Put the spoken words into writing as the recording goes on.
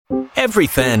Every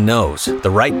fan knows the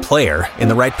right player in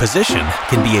the right position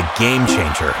can be a game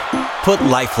changer. Put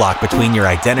LifeLock between your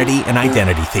identity and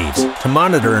identity thieves to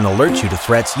monitor and alert you to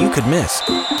threats you could miss.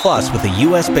 Plus, with a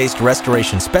U.S.-based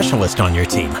restoration specialist on your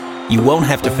team, you won't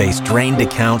have to face drained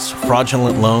accounts,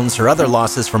 fraudulent loans, or other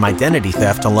losses from identity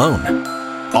theft alone.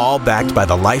 All backed by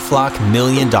the LifeLock $1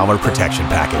 Million Protection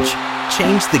Package.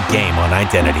 Change the game on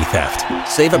identity theft.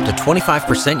 Save up to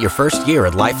 25% your first year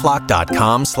at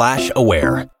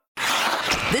LifeLock.com/aware.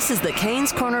 This is the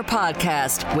Canes Corner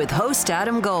Podcast with host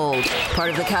Adam Gold, part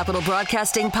of the Capital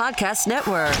Broadcasting Podcast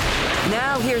Network.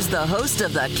 Now here's the host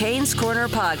of the Canes Corner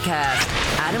Podcast,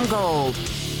 Adam Gold.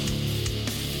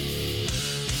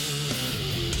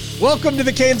 Welcome to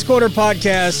the Canes Corner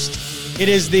Podcast. It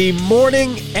is the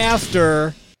morning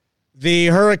after the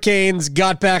Hurricanes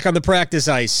got back on the practice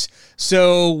ice.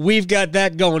 So we've got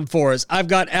that going for us. I've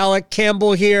got Alec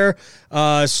Campbell here,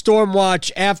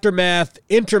 Stormwatch, Aftermath,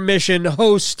 Intermission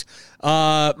host,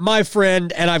 my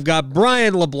friend, and I've got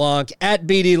Brian LeBlanc at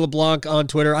BD LeBlanc on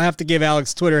Twitter. I have to give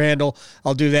Alec's Twitter handle.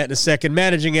 I'll do that in a second.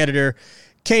 Managing editor,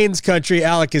 Canes Country.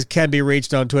 Alec can be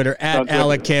reached on Twitter at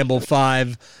Alec Campbell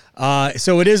 5.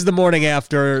 So it is the morning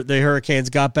after the Hurricanes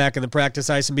got back in the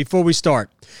practice ice. And before we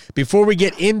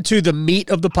get into the meat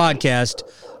of the podcast,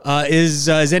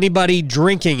 is anybody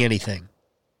drinking anything?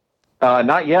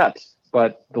 Not yet,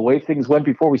 but the way things went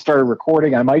before we started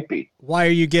recording, I might be. Why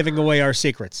are you giving away our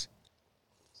secrets?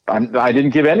 I didn't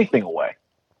give anything away.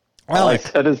 All I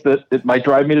said is that it might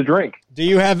drive me to drink.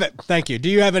 Thank you. Do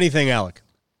you have anything, Alec?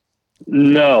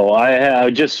 No, I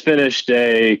just finished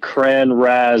a Cran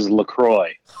Raz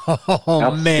LaCroix.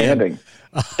 Oh, man.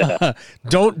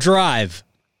 Don't drive.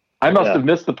 I must have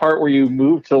missed the part where you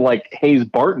moved to like Hayes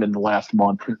Barton in the last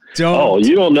month. You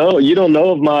don't know? You don't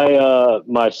know of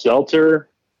my seltzer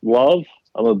love?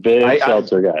 I'm a big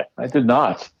seltzer guy. I did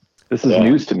not. This is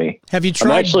news to me. Have you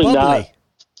tried bubbly?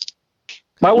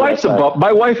 My wife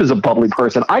is a bubbly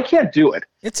person. I can't do it.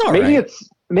 It's all right.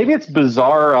 Maybe it's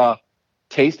bizarre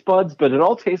taste buds, but it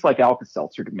all tastes like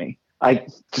Alka-Seltzer to me. I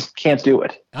just can't do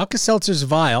it. Alka-Seltzer's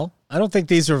vile. I don't think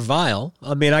these are vile.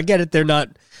 I mean, I get it. They're not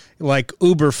like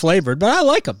uber flavored, but I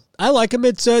like them.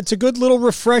 It's a good little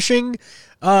refreshing,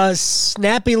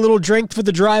 snappy little drink for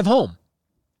the drive home.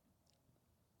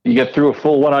 You get through a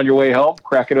full one on your way home,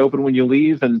 crack it open when you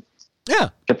leave, and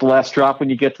get the last drop when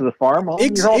you get to the farm.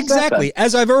 Exactly.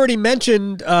 As I've already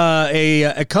mentioned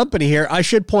a company here, I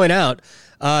should point out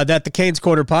that the Canes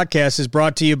Corner Podcast is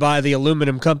brought to you by the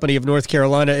Aluminum Company of North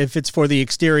Carolina. If it's for the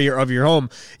exterior of your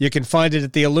home, you can find it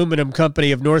at the Aluminum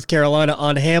Company of North Carolina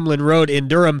on Hamlin Road in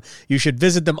Durham. You should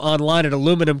visit them online at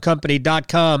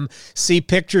aluminumcompany.com. See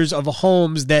pictures of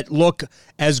homes that look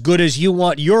as good as you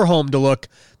want your home to look.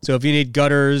 So if you need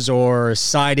gutters or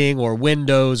siding or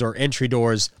windows or entry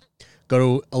doors, go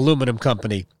to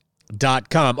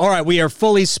aluminumcompany.com. All right, we are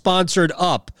fully sponsored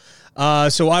up.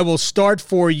 So I will start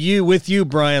with you,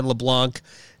 Brian LeBlanc.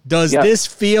 Does this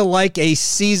feel like a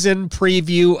season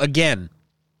preview again?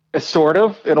 Sort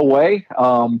of, in a way.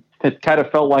 It kind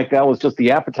of felt like that was just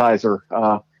the appetizer.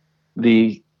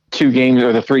 The 2 games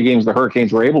or the 3 games the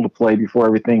Hurricanes were able to play before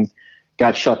everything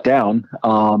got shut down.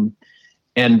 And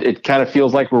it kind of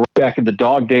feels like we're back in the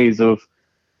dog days of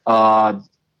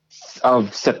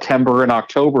September and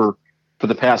October for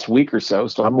the past week or so.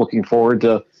 So I'm looking forward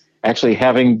to actually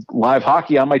having live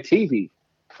hockey on my TV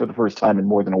for the first time in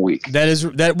more than a week.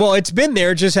 Well, it's been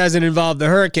there, it just hasn't involved the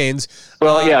Hurricanes.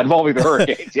 Well, involving the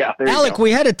Hurricanes. Yeah. Alec,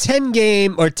 we had a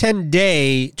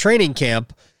 10-day training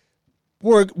camp.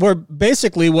 We're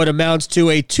basically what amounts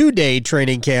to a 2-day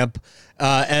training camp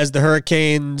as the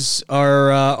Hurricanes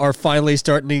are finally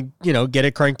starting to, get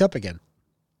it cranked up again.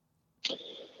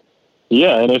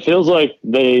 Yeah, and it feels like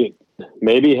they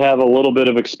maybe have a little bit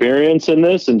of experience in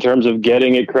this in terms of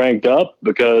getting it cranked up,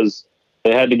 because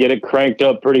they had to get it cranked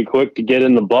up pretty quick to get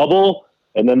in the bubble,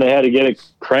 and then they had to get it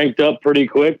cranked up pretty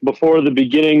quick before the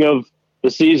beginning of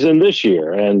the season this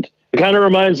year. And it kind of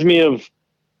reminds me of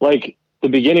like the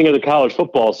beginning of the college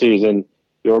football season.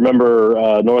 You'll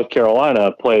remember North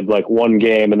Carolina played like 1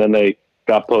 game and then they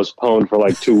got postponed for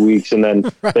like 2 weeks, and then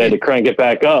they had to crank it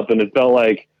back up, and it felt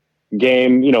like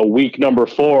week number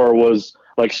 4 was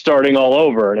like starting all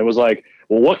over. And it was like,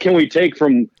 well, what can we take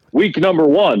from week number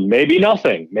 1? Maybe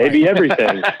nothing, maybe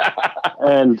everything.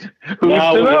 And who's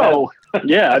to know?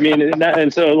 I mean,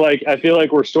 and so like, I feel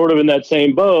like we're sort of in that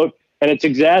same boat, and it's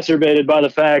exacerbated by the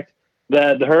fact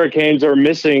that the Hurricanes are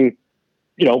missing,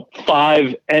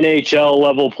 5 NHL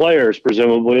level players,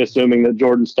 presumably, assuming that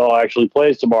Jordan Staal actually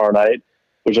plays tomorrow night,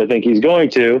 which I think he's going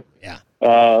to. Yeah.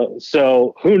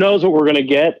 So who knows what we're going to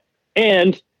get.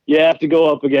 And you have to go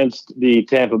up against the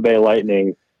Tampa Bay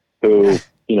Lightning who,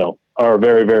 are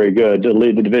very, very good to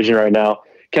lead the division right now.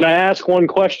 Can I ask one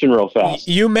question real fast?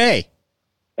 You may.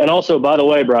 And also, by the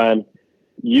way, Brian,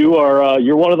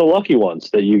 you're one of the lucky ones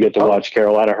that you get to watch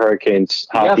Carolina Hurricanes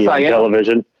hockey on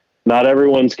television. Not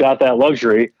everyone's got that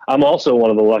luxury. I'm also one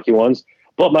of the lucky ones.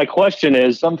 But my question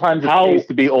is, sometimes it pays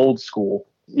to be old school.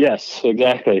 Yes,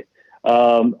 exactly.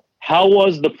 How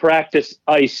was the practice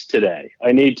ice today?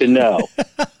 I need to know.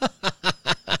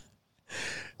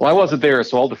 Well, I wasn't there,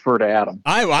 so I'll defer to Adam.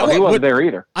 He wasn't there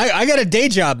either. I got a day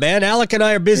job, man. Alec and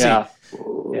I are busy. Yeah.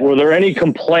 Were there any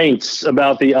complaints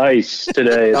about the ice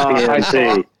today at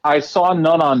PNC? I saw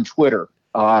none on Twitter,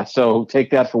 so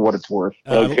take that for what it's worth.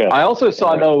 Okay. I also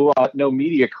saw no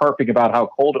media carping about how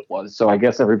cold it was, so I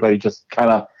guess everybody just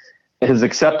kind of has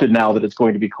accepted now that it's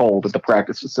going to be cold at the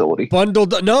practice facility.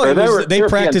 Bundled? No, they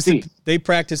practice. They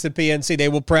practice at PNC. They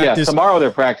will practice. Yeah, tomorrow they're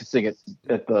practicing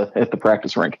at the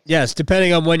practice rink. Yes,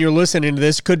 depending on when you're listening to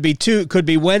this, could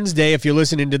be Wednesday. If you're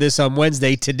listening to this on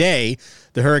Wednesday, today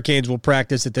the Hurricanes will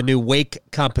practice at the new Wake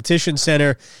Competition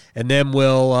Center, and then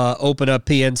we'll open up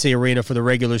PNC Arena for the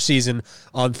regular season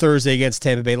on Thursday against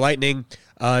Tampa Bay Lightning.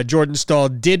 Jordan Staal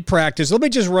did practice. Let me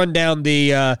just run down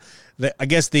the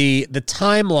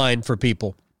timeline for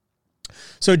people.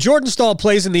 So Jordan Staal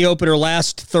plays in the opener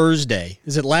last Thursday.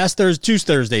 Is it last Thursday? 2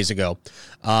 Thursdays ago.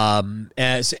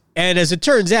 As it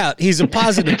turns out, he's a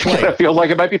positive player. I feel like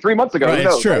it might be 3 months ago. Right,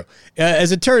 it's true.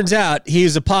 As it turns out,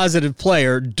 he's a positive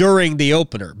player during the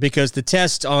opener because the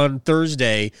test on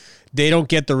Thursday, they don't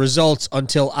get the results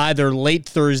until either late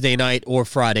Thursday night or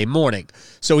Friday morning.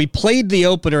 So he played the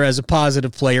opener as a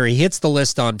positive player. He hits the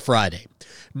list on Friday.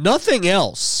 Nothing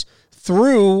else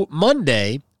through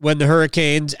Monday, when the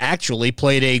Hurricanes actually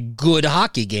played a good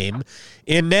hockey game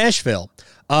in Nashville.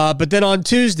 But then on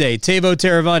Tuesday, Teuvo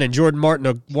Teravainen, Jordan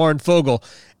Martin, Warren Foegele,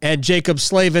 and Jacob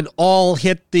Slavin all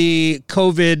hit the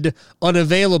COVID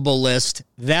unavailable list.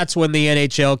 That's when the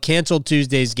NHL canceled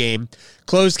Tuesday's game,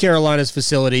 closed Carolina's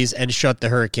facilities, and shut the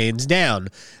Hurricanes down.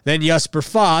 Then Jesper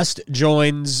Fast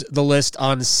joins the list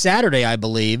on Saturday, I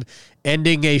believe,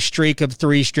 ending a streak of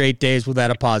 3 straight days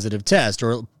without a positive test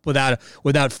or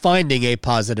without finding a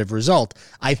positive result.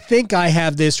 I think I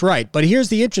have this right, but here's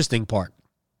the interesting part.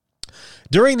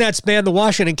 During that span, the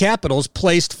Washington Capitals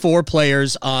placed 4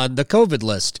 players on the COVID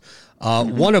list,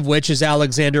 one of which is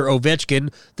Alexander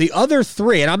Ovechkin. The other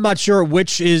 3, and I'm not sure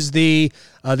which is the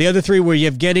other 3 were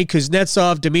Yevgeny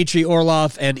Kuznetsov, Dmitry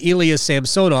Orlov, and Ilya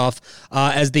Samsonov,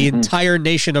 as the entire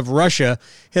nation of Russia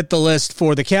hit the list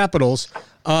for the Capitals.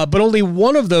 But only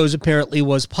one of those apparently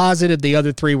was positive. The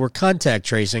other 3 were contact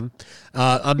tracing.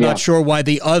 I'm not sure why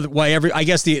I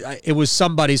guess it was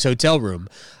somebody's hotel room.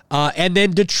 And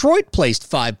then Detroit placed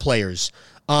 5 players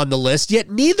on the list, yet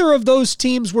neither of those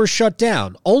teams were shut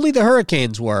down. Only the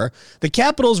Hurricanes were. The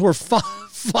Capitals were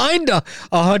fined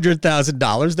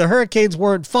 $100,000. The Hurricanes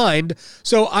weren't fined.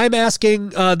 So I'm asking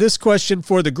this question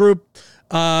for the group.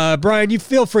 Brian, you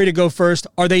feel free to go first.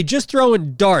 Are they just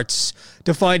throwing darts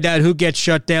to find out who gets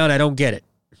shut down? I don't get it.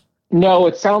 No,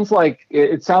 it sounds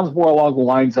more along the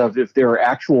lines of if there are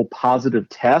actual positive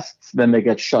tests, then they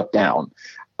get shut down.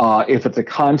 If it's a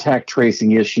contact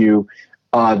tracing issue,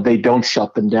 they don't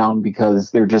shut them down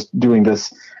because they're just doing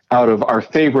this out of our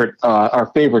favorite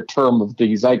term of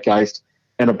the zeitgeist,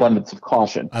 an abundance of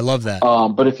caution. I love that.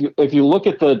 But if you look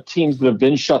at the teams that have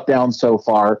been shut down so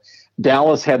far,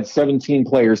 Dallas had 17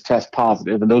 players test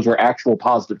positive, and those were actual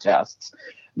positive tests.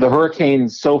 The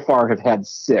Hurricanes so far have had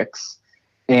 6,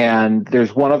 and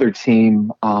there's one other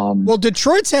team. Well,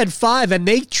 Detroit's had 5, and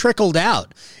they trickled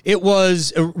out.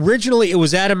 Originally it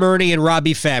was Adam Ernie and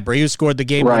Robbie Fabry who scored the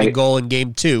game-winning goal in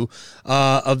Game 2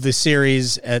 of the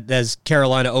series as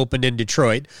Carolina opened in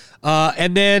Detroit.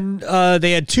 And then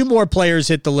they had 2 more players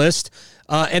hit the list,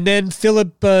 and then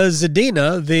Philip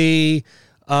Zadina, the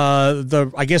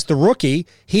rookie,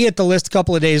 he hit the list a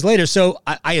couple of days later. So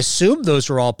I assume those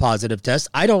were all positive tests.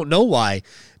 I don't know why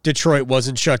Detroit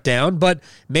wasn't shut down, but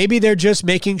maybe they're just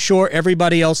making sure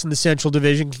everybody else in the Central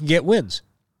Division can get wins.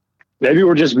 Maybe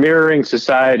we're just mirroring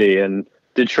society, and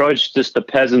Detroit's just the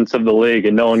peasants of the league,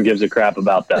 and no one gives a crap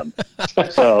about them.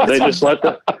 So they just let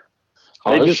them.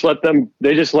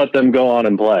 They just let them go on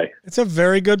and play. It's a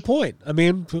very good point. I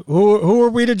mean, who are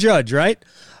we to judge, right?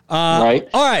 Right.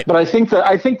 All right. But I think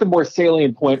the more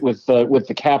salient point with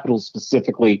the Capitals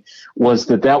specifically was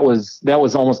that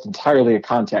was almost entirely a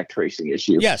contact tracing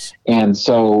issue. Yes. And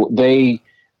so they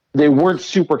weren't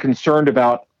super concerned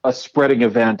about a spreading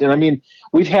event. And I mean,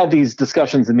 we've had these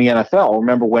discussions in the NFL.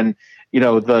 Remember when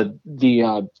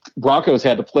the Broncos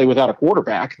had to play without a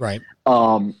quarterback. Right.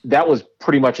 That was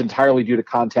pretty much entirely due to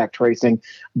contact tracing.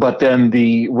 But then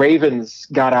the Ravens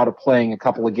got out of playing a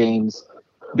couple of games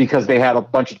because they had a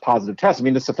bunch of positive tests. I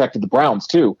mean, this affected the Browns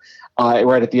too,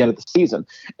 right at the end of the season.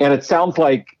 And it sounds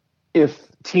like if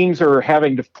teams are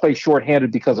having to play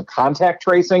shorthanded because of contact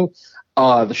tracing,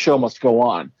 the show must go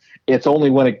on. It's only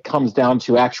when it comes down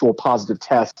to actual positive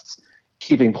tests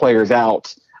keeping players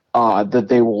out that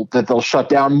they'll shut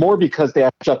down, more because they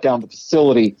have to shut down the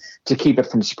facility to keep it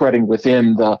from spreading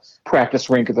within the practice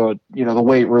rink or the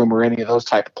weight room or any of those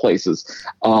type of places.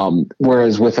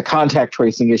 Whereas with the contact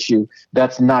tracing issue,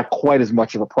 that's not quite as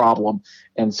much of a problem.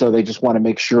 And so they just want to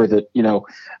make sure that,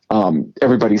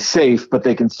 everybody's safe, but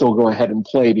they can still go ahead and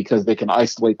play because they can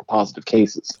isolate the positive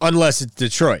cases. Unless it's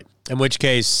Detroit, in which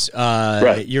case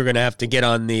Right. you're going to have to get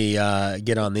on the ice.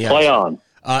 Play on.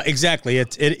 Exactly.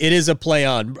 It is a play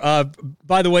on.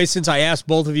 By the way, since I asked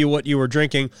both of you what you were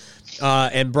drinking,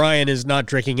 and Brian is not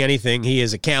drinking anything, he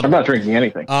is a camel. I'm not drinking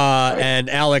anything. And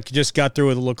Alec just got through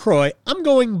with a LaCroix. I'm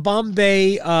going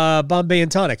Bombay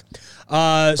and tonic.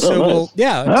 Nice. Look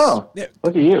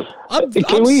at you. I'm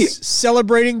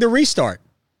celebrating the restart.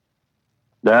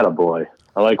 That a boy.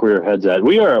 I like where your head's at.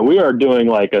 We are doing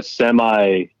like a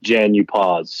semi-Jan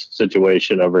pause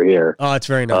situation over here. Oh, it's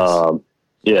very nice.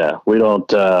 Yeah, we're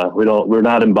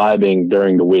not imbibing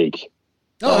during the week.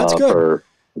 Oh, that's good.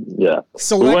 We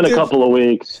went a couple of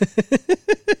weeks.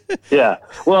 Yeah.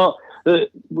 Well,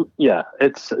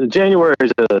 it's January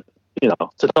is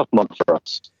it's a tough month for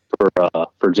us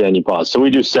for Jan pause. So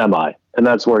we do semi, and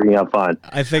that's working out fine.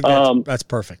 I think that's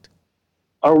perfect.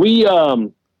 Are we,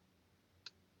 I'm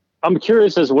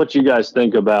curious as to what you guys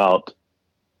think about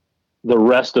the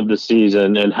rest of the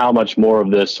season and how much more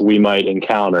of this we might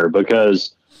encounter,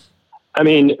 because I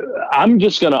mean, I'm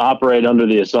just going to operate under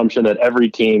the assumption that every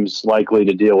team's likely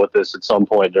to deal with this at some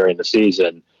point during the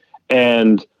season.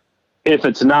 And if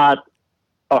it's not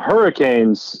a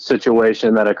Hurricanes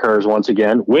situation that occurs once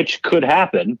again, which could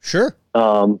happen, sure.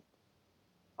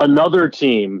 Another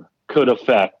team could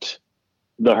affect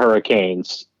the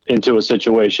Hurricanes into a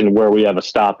situation where we have a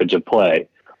stoppage of play.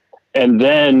 And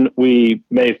then we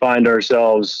may find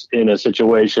ourselves in a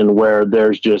situation where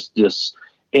there's just this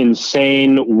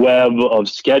insane web of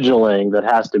scheduling that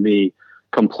has to be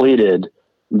completed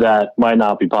that might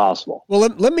not be possible. Well,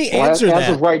 let me answer that.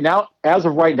 As of right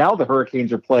now, the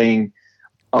Hurricanes are playing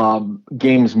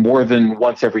games more than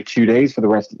once every 2 days for the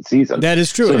rest of the season. That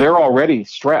is true. So they're already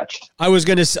stretched. I was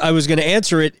gonna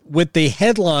answer it with the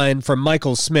headline from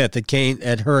Michael Smith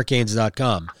at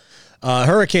Hurricanes.com.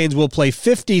 Hurricanes will play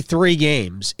 53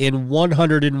 games in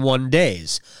 101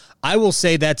 days. I will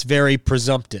say that's very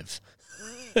presumptive.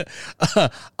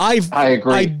 I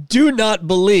agree. I do not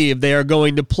believe they are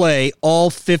going to play all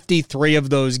 53 of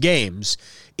those games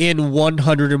in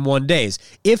 101 days.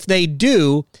 If they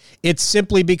do, it's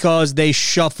simply because they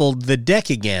shuffled the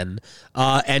deck again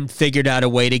and figured out a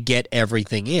way to get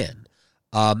everything in.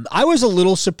 I was a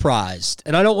little surprised,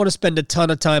 and I don't want to spend a ton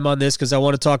of time on this because I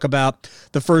want to talk about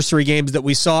the first three games that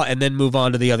we saw and then move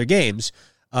on to the other games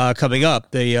coming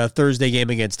up, the Thursday game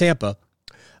against Tampa.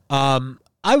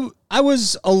 I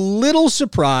was a little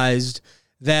surprised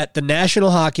that the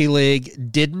National Hockey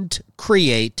League didn't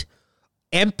create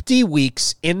empty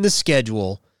weeks in the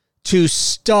schedule to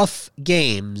stuff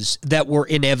games that were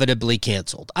inevitably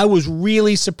canceled. I was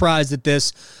really surprised at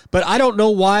this, but I don't know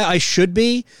why I should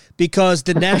be, because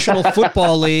the National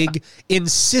Football League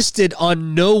insisted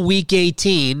on no Week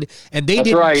 18, and they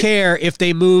didn't care if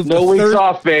they moved no weeks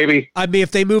off, baby. I mean, if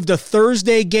they moved a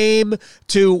Thursday game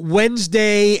to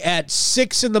Wednesday at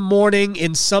 6 a.m.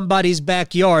 in somebody's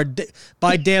backyard,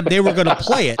 by damn, they were going to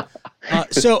play it.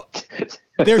 So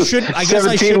there should, I guess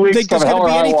I shouldn't think there's going to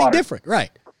be anything different,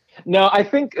 right? No, I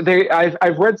think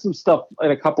I've read some stuff in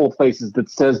a couple of places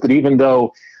that says that even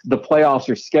though the playoffs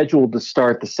are scheduled to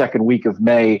start the second week of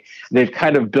May, they've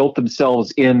kind of built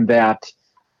themselves in that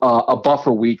a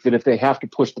buffer week that if they have to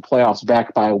push the playoffs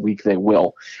back by a week, they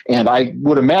will. And I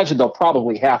would imagine they'll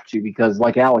probably have to, because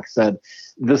like Alex said,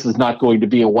 this is not going to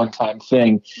be a one-time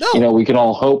thing. No. We can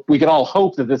all hope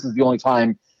that this is the only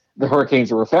time the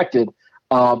Hurricanes are affected.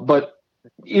 But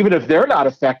even if they're not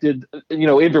affected,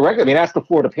 indirectly, I mean, ask the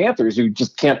Florida Panthers, who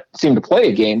just can't seem to play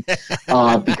a game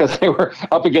because they were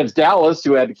up against Dallas,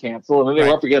 who had to cancel, and then they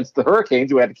were up against the Hurricanes,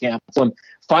 who had to cancel. And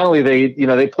finally,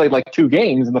 they played like 2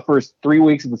 games in the first 3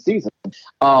 weeks of the season.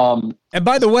 And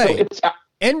by the way,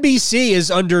 NBC is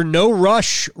under no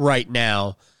rush right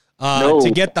now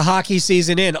to get the hockey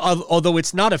season in, although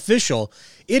it's not official.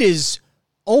 It is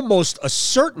almost a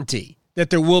certainty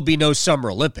that there will be no Summer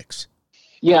Olympics.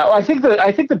 Yeah, I think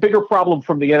the bigger problem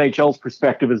from the NHL's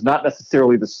perspective is not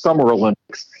necessarily the Summer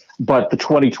Olympics, but the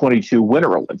 2022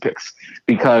 Winter Olympics,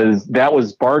 because that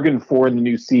was bargained for in the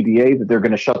new CBA that they're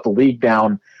going to shut the league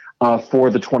down for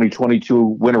the 2022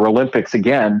 Winter Olympics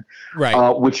again,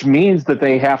 right? Which means that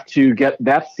they have to get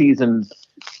that season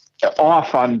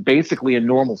off on basically a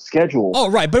normal schedule.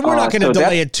 Oh, right, but we're not going to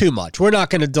delay it too much. We're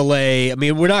not going to delay. I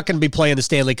mean, we're not going to be playing the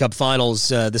Stanley Cup Finals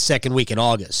the second week in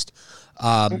August.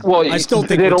 I still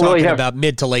think we're talking about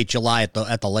mid to late July at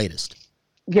the latest.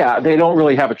 Yeah, they don't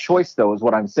really have a choice, though, is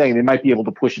what I'm saying. They might be able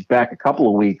to push it back a couple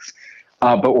of weeks,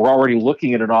 but we're already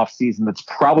looking at an off season that's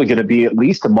probably going to be at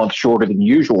least a month shorter than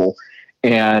usual.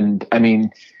 And I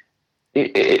mean,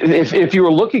 if you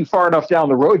were looking far enough down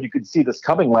the road, you could see this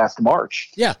coming last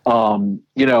March. Yeah.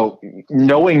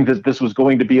 Knowing that this was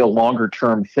going to be a longer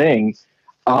term thing,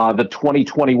 the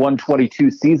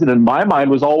 2021-22 season in my mind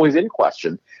was always in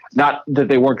question. Not that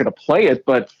they weren't going to play it,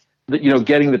 but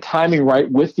getting the timing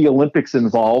right with the Olympics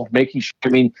involved, making sure. I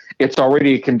mean, it's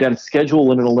already a condensed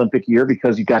schedule in an Olympic year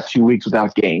because you got 2 weeks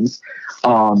without games.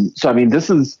 So I mean, this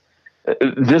is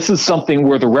something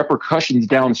where the repercussions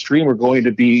downstream are going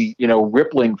to be,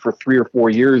 rippling for 3 or 4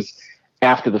 years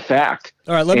after the fact.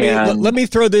 All right, let me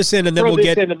throw this in, and then we'll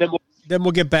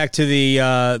get back to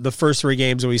the first 3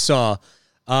 games that we saw.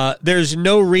 There's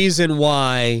no reason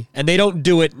why, and they don't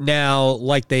do it now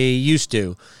like they used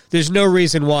to. There's no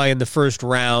reason why in the first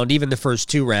round, even the first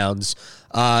 2 rounds,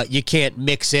 you can't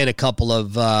mix in a couple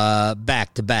of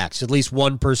back-to-backs, at least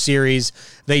one per series.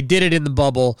 They did it in the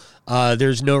bubble.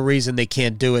 There's no reason they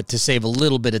can't do it to save a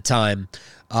little bit of time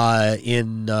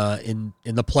in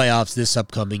the playoffs this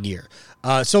upcoming year.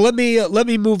 So let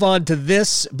me move on to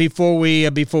this before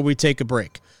we take a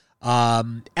break.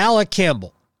 Alec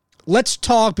Campbell. Let's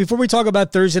talk, before we talk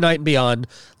about Thursday night and beyond,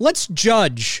 let's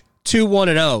judge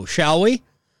 2-1-0, shall we?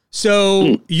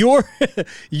 So your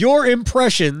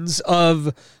impressions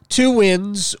of 2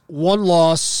 wins, 1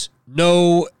 loss,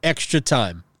 no extra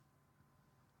time.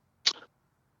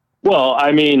 Well,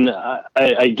 I mean,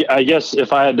 I guess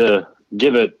if I had to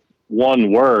give it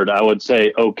one word, I would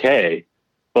say okay.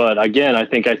 But again, I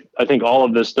think all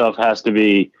of this stuff has to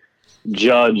be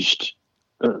judged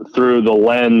through the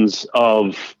lens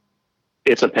of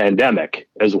it's a pandemic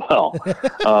as well.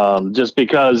 Just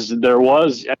because there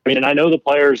was, I mean, and I know the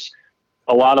players,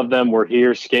 a lot of them were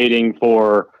here skating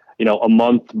for, a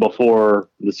month before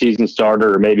the season started,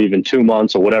 or maybe even 2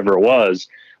 months or whatever it was,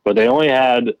 but they only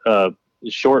had a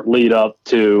short lead up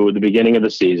to the beginning of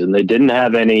the season. They didn't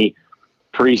have any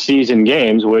preseason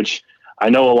games, which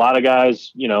I know a lot of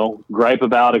guys, gripe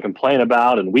about and complain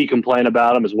about, and we complain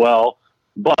about them as well.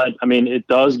 But I mean, it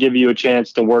does give you a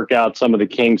chance to work out some of the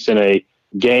kinks in a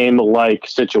game-like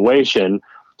situation.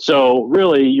 So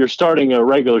really, you're starting a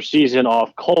regular season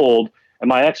off cold, and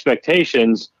my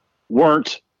expectations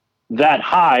weren't that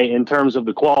high in terms of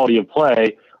the quality of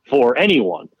play for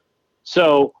anyone.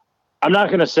 So I'm not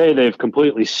going to say they've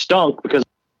completely stunk because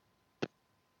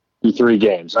 3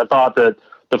 games. I thought that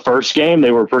the first game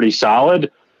they were pretty solid,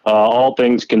 all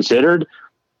things considered,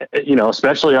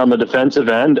 especially on the defensive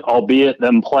end, albeit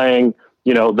them playing,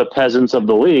 the peasants of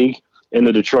the league in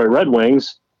the Detroit Red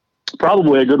Wings,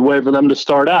 probably a good way for them to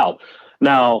start out.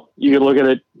 Now, you can look at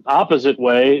it opposite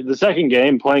way, the second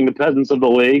game, playing the peasants of the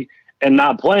league and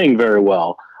not playing very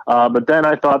well. But then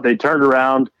I thought they turned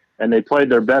around and they played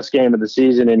their best game of the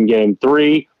season in Game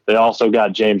 3. They also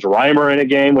got James Reimer in a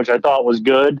game, which I thought was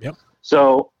good. Yep.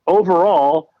 So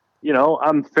overall,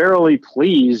 I'm fairly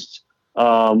pleased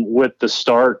with the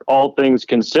start, all things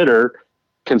considering,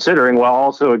 while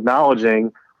also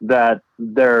acknowledging that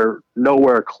they're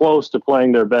nowhere close to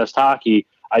playing their best hockey.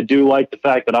 I do like the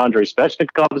fact that Andrei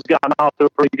Svechnikov has gotten off to a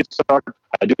pretty good start.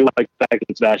 I do like the fact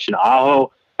that Sebastian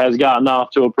Aho has gotten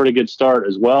off to a pretty good start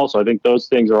as well. So I think those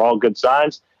things are all good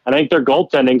signs. And I think their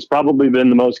goaltending's probably been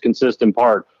the most consistent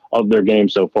part of their game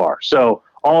so far. So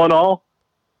all in all,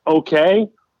 okay.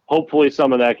 Hopefully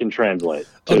some of that can translate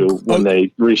to when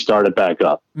they restart it back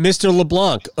up. Mr.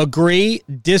 LeBlanc, agree,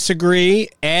 disagree,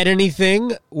 add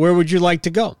anything? Where would you like to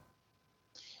go?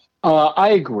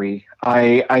 I agree.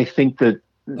 I think that.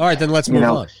 All right, then let's move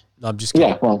on. No, I'm just kidding.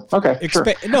 Yeah, well, okay. Sure.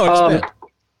 Expand.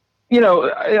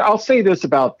 I'll say this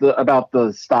about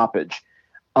the stoppage.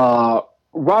 Rod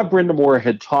Brindamore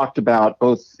had talked about,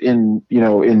 both in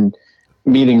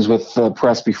meetings with the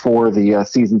press before the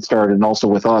season started and also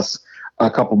with us a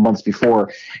couple months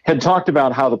before, had talked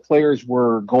about how the players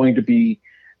were going to be,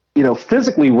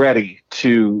 physically ready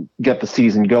to get the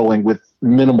season going with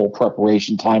minimal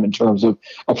preparation time in terms of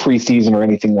a preseason or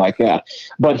anything like that.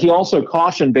 But he also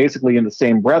cautioned basically in the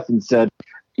same breath and said,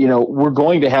 we're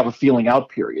going to have a feeling out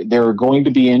period. There are going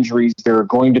to be injuries. There are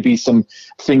going to be some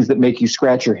things that make you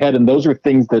scratch your head. And those are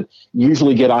things that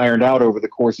usually get ironed out over the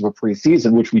course of a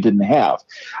preseason, which we didn't have.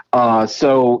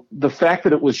 So the fact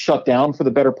that it was shut down for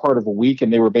the better part of a week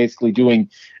and they were basically doing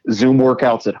Zoom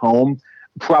workouts at home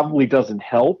probably doesn't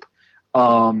help.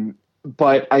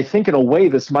 But I think in a way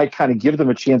this might kind of give them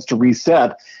a chance to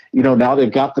reset. Now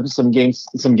they've got some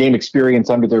game experience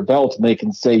under their belt, and they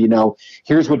can say,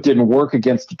 here's what didn't work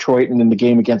against Detroit and in the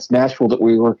game against Nashville that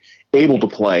we were able to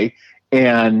play.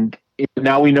 And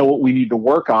now we know what we need to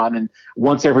work on. And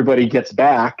once everybody gets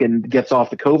back and gets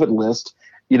off the COVID list,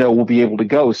 we'll be able to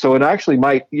go. So it actually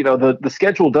might, the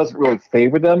schedule doesn't really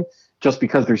favor them just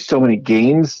because there's so many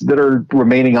games that are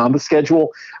remaining on the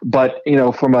schedule. But,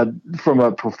 from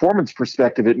a performance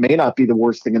perspective, it may not be the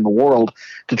worst thing in the world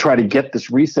to try to get this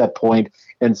reset point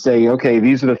and say, okay,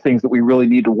 these are the things that we really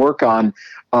need to work on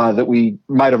that we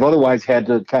might have otherwise had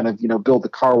to kind of, build the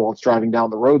car while it's driving down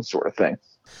the road sort of thing.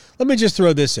 Let me just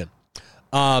throw this in.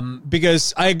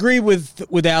 Because I agree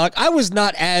with Alec. I was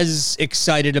not as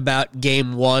excited about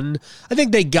game one. I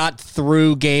think they got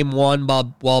through game one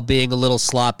while being a little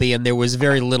sloppy, and there was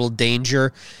very little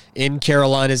danger in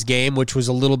Carolina's game, which was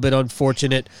a little bit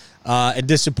unfortunate and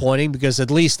disappointing because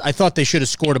at least I thought they should have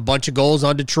scored a bunch of goals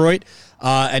on Detroit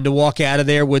and to walk out of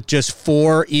there with just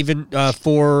four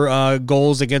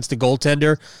goals against the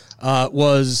goaltender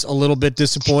was a little bit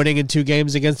disappointing in two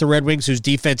games against the Red Wings, whose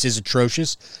defense is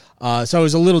atrocious. So I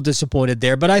was a little disappointed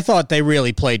there, but I thought they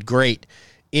really played great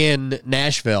in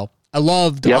Nashville. I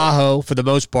loved Aho for the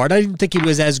most part. I didn't think he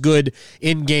was as good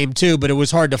in game two, but it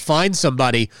was hard to find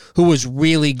somebody who was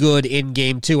really good in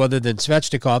game two other than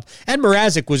Svechnikov. And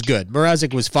Mrazek was good.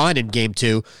 Mrazek was fine in game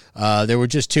two. There were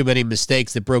just too many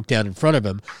mistakes that broke down in front of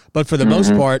him. But for the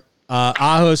most part,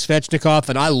 Aho, Svechnikov,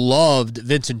 and I loved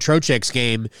Vincent Trocheck's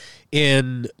game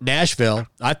in Nashville.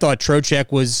 I thought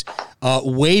Trocheck was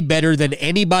way better than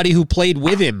anybody who played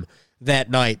with him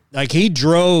that night. Like, he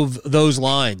drove those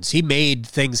lines. He made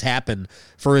things happen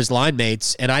for his line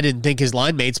mates, and I didn't think his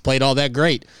line mates played all that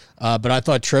great. But I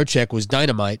thought Trocheck was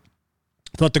dynamite.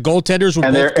 I thought the goaltenders were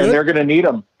both good. And they're going to need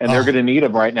him. And they're going to need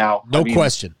him right now. No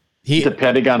question.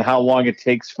 Depending on how long it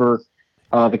takes for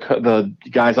the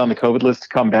guys on the COVID list to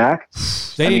come back.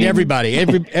 They need everybody.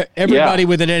 Everybody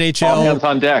with an NHL. All hands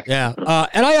on deck. Yeah.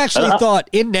 And I actually thought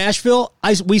in Nashville,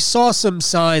 we saw some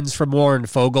signs from Warren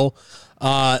Fogle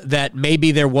that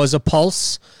maybe there was a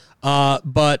pulse.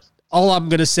 But all I'm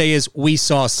going to say is we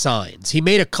saw signs. He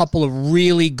made a couple of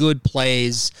really good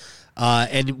plays,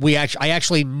 and I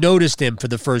actually noticed him for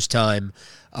the first time,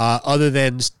 other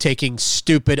than taking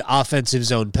stupid offensive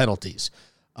zone penalties.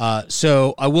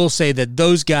 So I will say that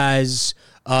those guys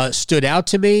stood out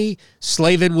to me.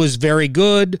 Slavin was very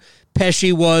good.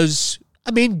 Pesce was,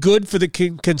 good for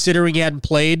considering he hadn't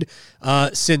played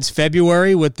since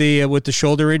February with the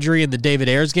shoulder injury in the David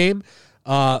Ayres game.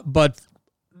 But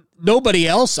nobody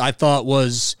else I thought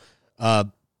was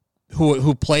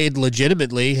who played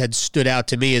legitimately had stood out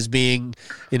to me as being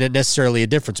necessarily a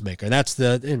difference maker.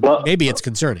 Maybe it's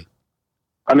concerning.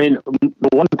 The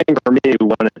one thing for me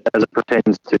as it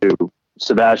pertains to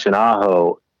Sebastian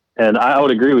Aho, and I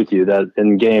would agree with you that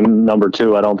in game number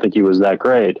 2, I don't think he was that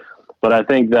great. But I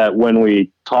think that when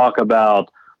we talk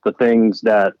about the things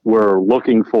that we're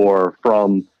looking for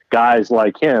from guys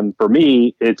like him, for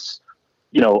me, it's,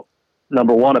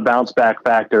 number one, a bounce back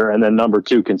factor, and then number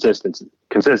 2,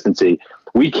 consistency.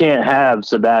 We can't have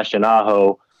Sebastian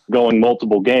Aho going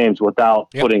multiple games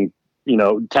without putting,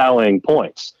 tallying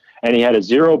points. And he had a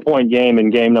 0-point game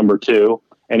in game number 2,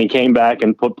 and he came back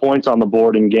and put points on the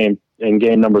board in game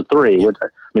number 3. Which,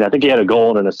 I think he had a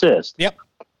goal and an assist. Yep.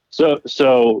 So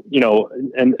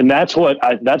and that's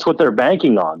what they're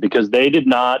banking on, because they did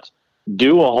not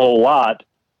do a whole lot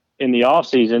in the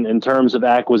offseason in terms of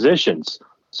acquisitions.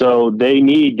 So they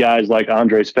need guys like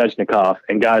Andrei Svechnikov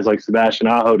and guys like Sebastian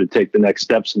Aho to take the next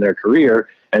steps in their career.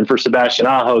 And for Sebastian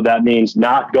Aho, that means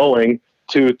not going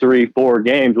 2, 3, 4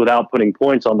 games without putting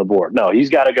points on the board. No, he's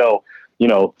got to go,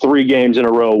 3 games in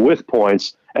a row with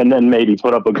points, and then maybe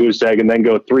put up a goose egg and then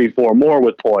go 3, 4 more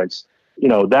with points,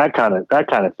 that kind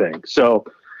of thing. So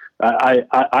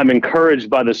I'm encouraged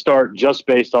by the start just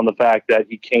based on the fact that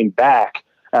he came back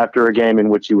after a game in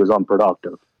which he was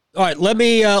unproductive. All right, let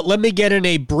me get in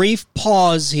a brief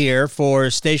pause here for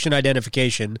station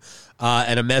identification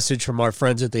and a message from our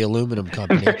friends at the aluminum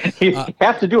company. You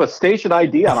have to do a station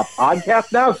ID on a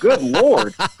podcast now? Good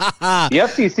Lord. The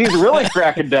FCC's really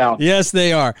cracking down. Yes,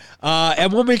 they are.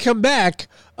 And when we come back,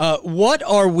 what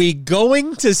are we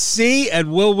going to see,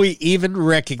 and will we even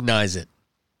recognize it?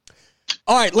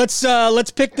 All right,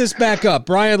 let's pick this back up.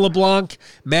 Brian LeBlanc,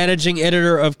 managing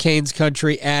editor of Canes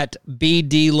Country at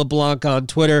BD LeBlanc on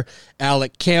Twitter.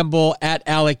 Alec Campbell at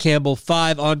Alec Campbell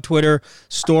 5 on Twitter.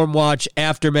 Stormwatch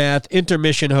Aftermath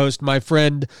intermission host, my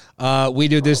friend. We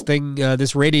do this thing,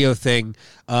 this radio thing,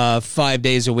 5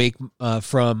 days a week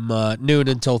from noon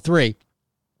until 3.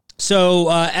 So,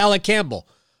 Alec Campbell,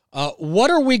 what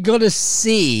are we going to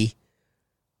see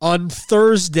on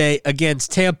Thursday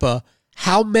against Tampa?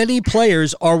 How many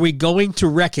players are we going to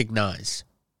recognize?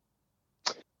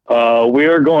 We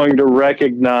are going to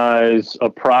recognize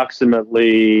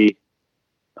approximately,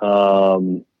 I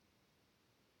don't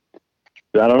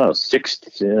know,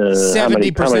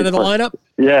 70% of the lineup?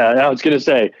 Yeah, I was going to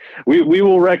say, we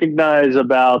will recognize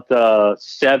about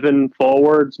 7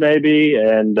 forwards maybe,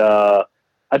 and I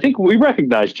think we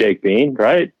recognize Jake Bean,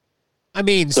 right? I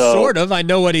mean, sort of. I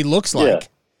know what he looks like.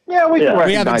 Yeah, we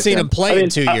haven't seen him play in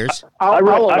 2 years. I'll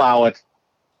allow it.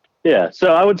 Yeah,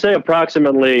 so I would say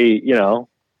approximately,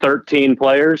 13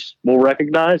 players we'll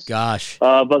recognize. Gosh.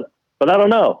 But I don't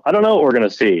know. I don't know what we're going to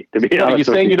see, to be honest. Are you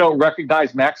saying you don't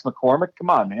recognize Max McCormick? Come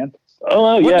on, man.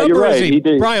 Oh, yeah, you're right. He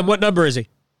Brian, what number is he?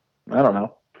 I don't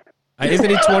know. Isn't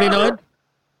he 29?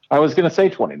 I was going to say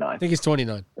 29. I think he's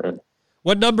 29.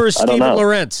 What number is Steven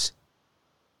Lorentz?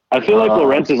 I feel like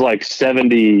Lorentz is like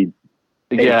 70.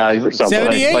 Yeah,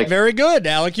 78. Like, very good,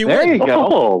 Alec. there win. you go.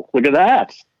 Oh, look at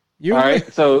that. All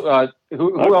right. So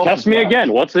who else? Test me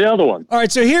again. What's the other one? All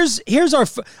right. So here's our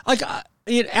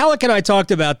Alec and I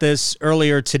talked about this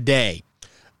earlier today.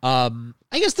 I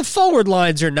guess the forward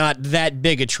lines are not that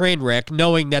big a train wreck,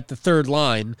 knowing that the third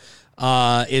line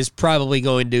is probably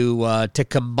going to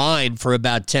combine for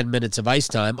about 10 minutes of ice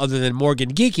time, other than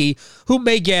Morgan Geekie, who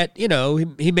may get,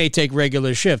 he may take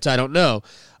regular shifts. I don't know.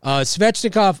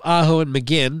 Svechnikov, Aho, and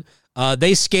McGinn,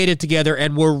 they skated together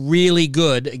and were really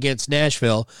good against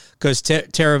Nashville because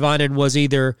Teravainen was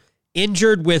either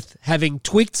injured with having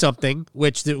tweaked something,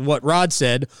 which what Rod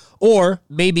said, or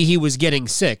maybe he was getting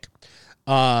sick.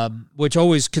 Which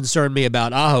always concerned me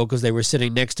about Aho because they were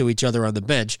sitting next to each other on the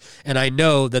bench. And I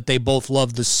know that they both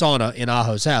love the sauna in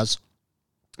Aho's house.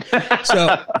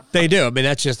 So they do. I mean,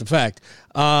 that's just a fact.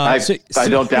 I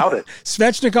don't doubt it.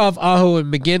 Svechnikov, Aho,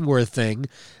 and McGinn were a thing.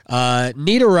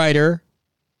 Niederreiter,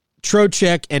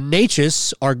 Trocheck, and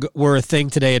Natchez were a thing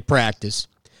today at practice.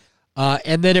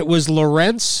 And then it was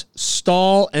Lorentz,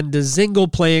 Stahl, and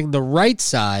Dzingel playing the right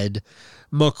side.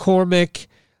 McCormick,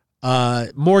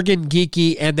 Morgan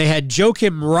Geekie, and they had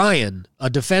Joakim Ryan, a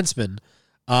defenseman,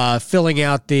 filling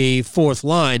out the fourth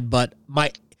line. But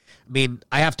I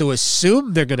have to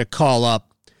assume they're going to call up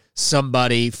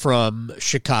somebody from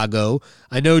Chicago.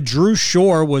 I know Drew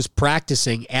Shore was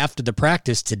practicing after the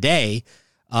practice today,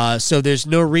 so there's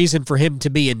no reason for him to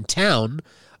be in town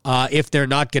if they're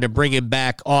not going to bring him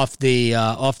back off the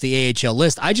AHL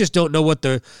list. I just don't know what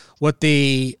the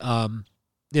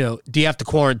do you have to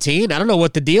quarantine? I don't know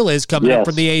what the deal is coming up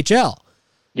from the AHL.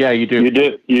 Yeah, you do.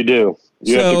 You do.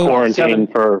 You have to quarantine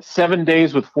for 7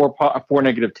 days with four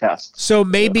negative tests. So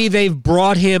maybe they've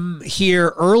brought him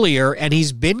here earlier and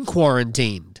he's been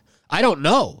quarantined. I don't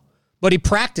know, but he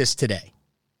practiced today.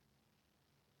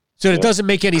 So it doesn't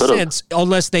make any sense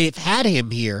unless they've had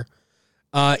him here,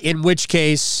 in which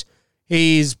case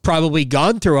he's probably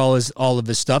gone through all of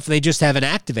his stuff. They just haven't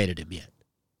activated him yet.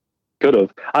 Could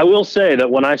have. I will say that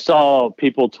when I saw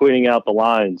people tweeting out the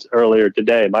lines earlier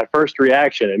today, my first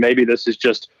reaction, and maybe this is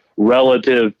just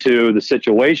relative to the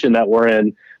situation that we're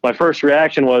in, my first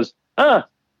reaction was,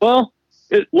 well,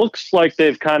 it looks like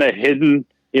they've kind of hidden,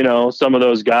 some of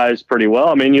those guys pretty well.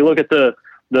 I mean, you look at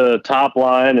the top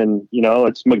line and,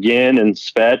 it's McGinn and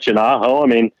Svech and Aho. I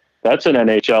mean, that's an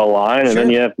NHL line. And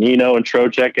then you have Nino and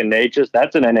Trocheck and Natchez.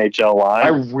 That's an NHL line. I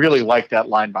really like that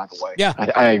line, by the way. Yeah.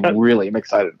 I really am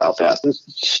excited about that.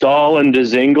 Stahl and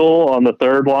Dzingel on the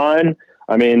third line.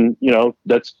 I mean,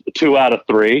 that's 2 out of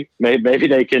 3. Maybe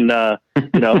they can,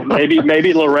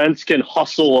 maybe Lorentz can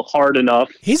hustle hard enough.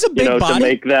 He's a big body. To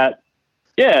make that.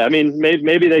 Yeah, I mean,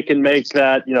 maybe they can make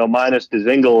that, minus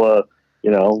Dzingel,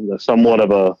 somewhat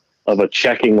of a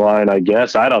checking line, I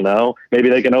guess. I don't know. Maybe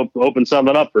they can open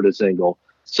something up for Dzingel.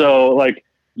 So,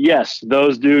 yes,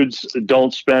 those dudes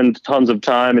don't spend tons of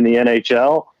time in the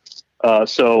NHL.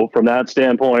 So from that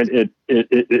standpoint,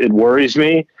 it worries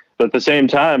me. But at the same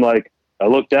time, I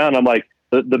look down, I'm like,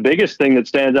 the biggest thing that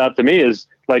stands out to me is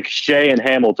Shea and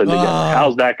Hamilton together.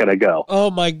 How's that going to go? Oh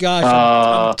my gosh,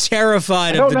 I'm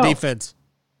terrified of the defense.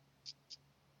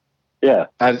 Yeah,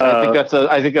 I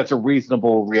think that's a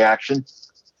reasonable reaction.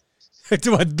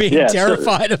 To what, being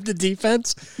terrified of the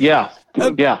defense? Yeah,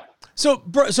 yeah.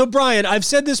 So Brian, I've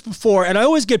said this before, and I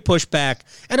always get pushback,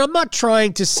 and I'm not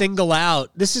trying to single out.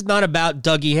 This is not about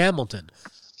Dougie Hamilton.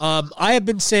 I have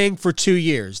been saying for 2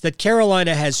 years that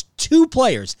Carolina has 2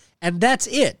 players, and that's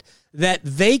it, that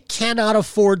they cannot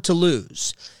afford to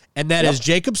lose, and that is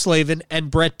Jacob Slavin and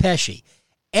Brett Pesce.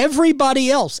 Everybody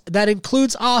else, that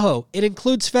includes Aho, it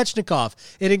includes Svechnikov,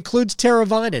 it includes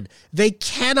Teravainen, they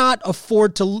cannot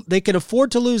afford to. They can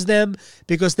afford to lose them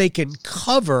because they can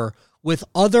cover with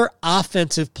other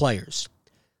offensive players.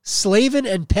 Slavin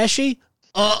and Pesce,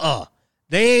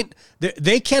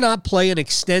 They cannot play an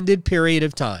extended period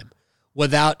of time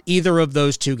without either of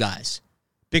those 2 guys.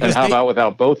 Because and how about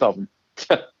without both of them?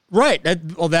 Right.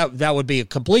 That would be a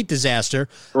complete disaster.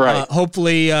 Right.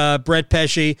 Hopefully, Brett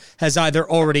Pesce has either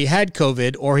already had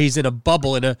COVID or he's in a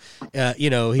bubble in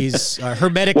he's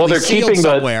hermetically sealed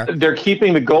somewhere. They're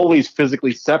keeping the goalies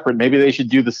physically separate. Maybe they should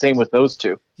do the same with those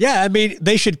 2. Yeah, I mean,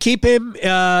 they should keep him,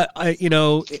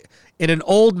 in an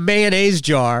old mayonnaise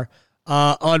jar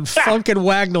on Funk and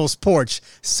Wagnall's porch.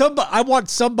 I want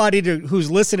somebody who's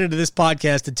listening to this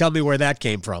podcast to tell me where that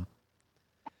came from.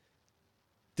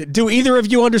 Do either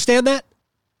of you understand that?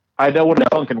 I know what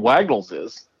Funk and Wagnalls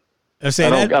is. I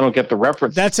don't get the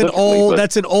reference. That's an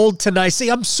old tonight. See,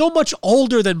 I'm so much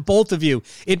older than both of you.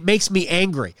 It makes me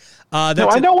angry. I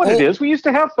know what it is. We used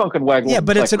to have Funk and Wagnalls. Yeah,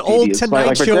 but it's an old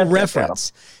Tonight Show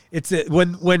reference. It's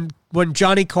when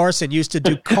Johnny Carson used to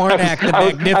do Karnak the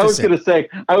Magnificent.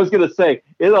 I was gonna say.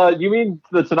 You mean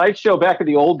the Tonight Show back in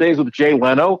the old days with Jay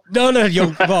Leno? No.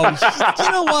 You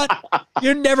know what?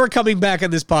 You're never coming back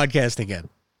on this podcast again.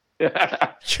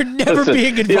 You're never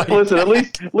being invited. Listen, at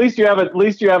least you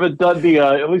haven't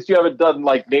done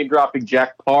like name dropping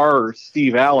Jack Parr or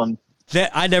Steve Allen.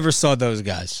 I never saw those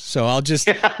guys, so we'll just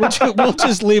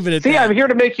leave it at that. See, I'm here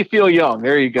to make you feel young.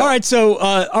 There you go. All right, so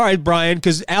Brian,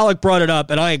 because Alec brought it up,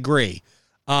 and I agree.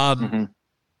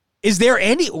 Is there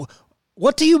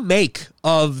what do you make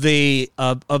of the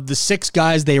 6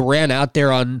 guys they ran out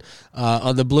there on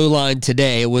the blue line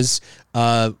today? It was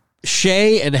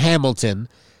Shea and Hamilton,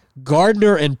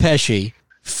 Gardner and Pesce,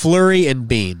 Fleury and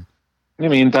Bean. I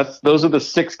mean, those are the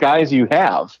 6 guys you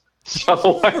have.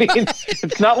 So, I mean,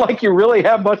 it's not like you really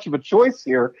have much of a choice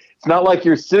here. It's not like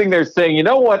you're sitting there saying, you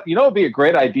know what? You know, it'd be a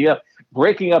great idea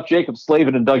breaking up Jacob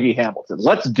Slavin and Dougie Hamilton.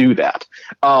 Let's do that.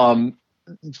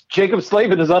 Jacob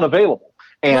Slavin is unavailable.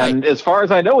 And as far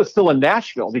as I know, is still in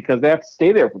Nashville because they have to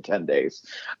stay there for 10 days.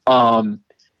 What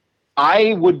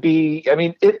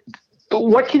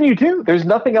can you do? There's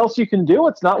nothing else you can do.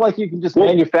 It's not like you can just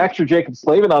manufacture Jacob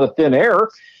Slavin out of thin air.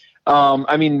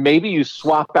 Maybe you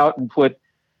swap out and put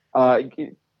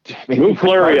move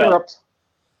Fleury up.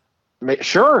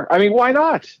 Sure. I mean, why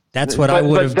not? That's what I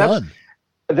would have done.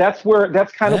 That's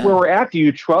kind of where we're at. Do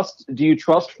you trust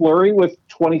Fleury with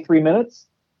 23 minutes?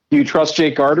 Do you trust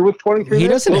Jake Gardner with 23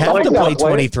 minutes? He doesn't have to play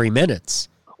 23 minutes.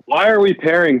 Why are we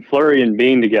pairing Fleury and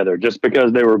Bean together? Just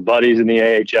because they were buddies in the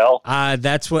AHL?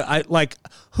 That's what I like.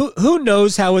 Who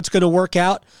knows how it's going to work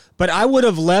out? But I would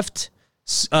have left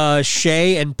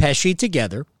Shea and Pesce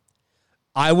together.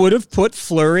 I would have put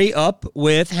Fleury up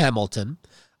with Hamilton.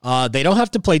 They don't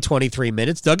have to play 23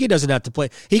 minutes. Dougie doesn't have to play.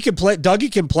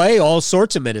 Dougie can play all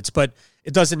sorts of minutes, but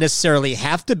it doesn't necessarily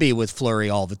have to be with Fleury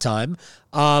all the time.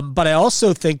 But I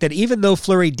also think that even though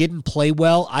Fleury didn't play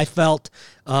well, I felt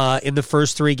in the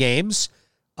first 3 games,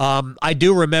 I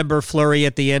do remember Fleury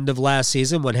at the end of last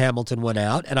season when Hamilton went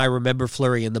out, and I remember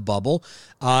Fleury in the bubble,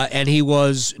 and he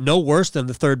was no worse than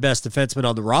the 3rd best defenseman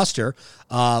on the roster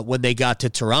when they got to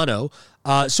Toronto.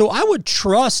 So I would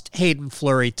trust Hayden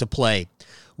Fleury to play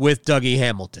with Dougie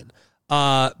Hamilton.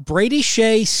 Brady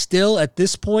Shea still at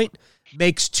this point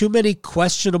makes too many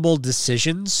questionable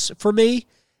decisions for me.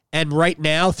 And right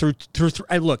now,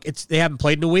 look, they haven't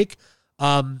played in a week,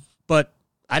 but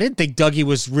I didn't think Dougie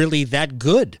was really that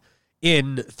good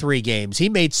in 3 games. He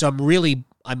made some really,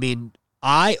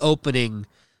 eye-opening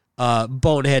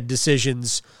bonehead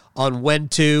decisions on when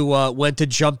to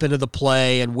jump into the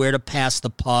play and where to pass the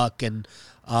puck and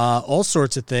all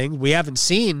sorts of things. We haven't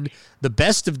seen the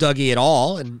best of Dougie at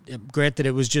all, and granted,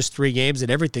 it was just 3 games and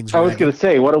everything's. I was going to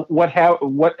say,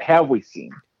 what have we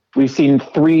seen? We've seen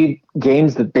 3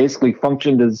 games that basically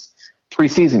functioned as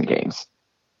preseason games.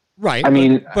 Right.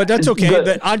 But that's okay.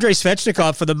 But Andrei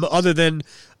Svechnikov, other than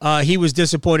he was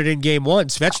disappointed in game 1,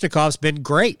 Svechnikov's been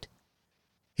great.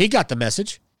 He got the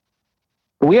message.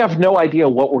 We have no idea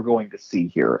what we're going to see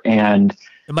here, and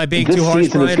am I being too harsh,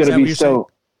 Brian? Is that what you're saying?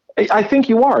 I think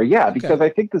you are, yeah, because I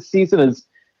think this season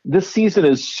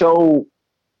is so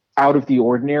out of the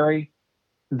ordinary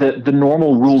that the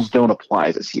normal rules don't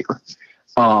apply this year.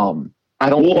 I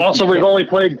don't. Well, also we've only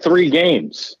played 3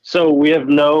 games, so we have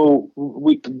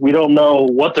we don't know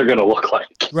what they're going to look like.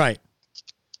 Right.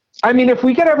 I mean, if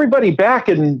we get everybody back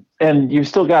and you've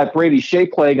still got Brady Shea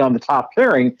playing on the top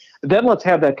pairing, then let's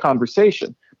have that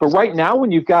conversation. But right now,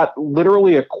 when you've got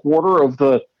literally a quarter of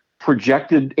the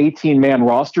projected 18-man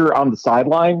roster on the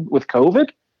sideline with COVID,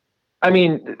 I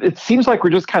mean, it seems like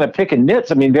we're just kind of picking nits.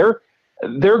 I mean,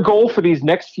 their goal for these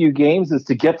next few games is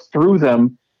to get through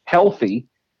them healthy,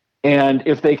 and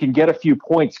if they can get a few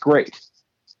points, great.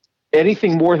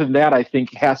 Anything more than that, I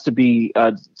think, has to be,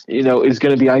 is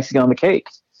going to be icing on the cake.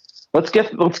 Let's get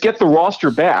the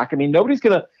roster back. I mean, nobody's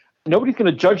gonna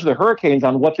judge the Hurricanes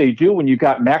on what they do when you've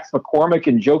got Max McCormick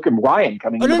and Joakim Ryan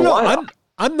coming into the lineup.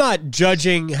 I'm not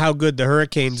judging how good the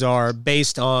Hurricanes are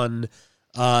based on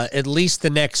at least the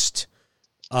next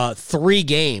 3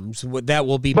 games that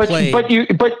will be played.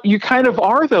 But you kind of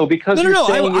are, though, because no.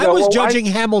 I was judging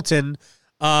Hamilton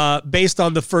based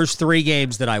on the first 3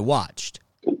 games that I watched.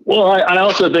 Well, I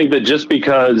also think that just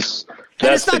because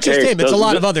it's not just him; it's a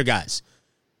lot of other guys.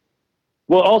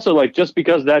 Well, also, just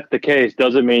because that's the case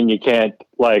doesn't mean you can't,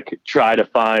 try to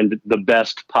find the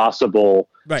best possible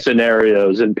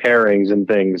scenarios and pairings and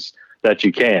things that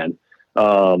you can.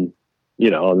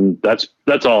 And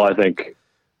that's all I think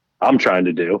I'm trying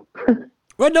to do.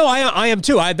 Well, no, I am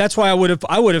too. That's why I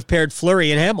would have paired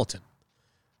Fleury and Hamilton.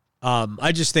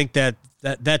 I just think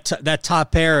that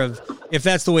top pair of, if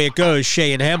that's the way it goes,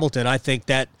 Shea and Hamilton, I think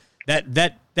that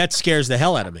scares the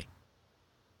hell out of me.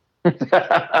 It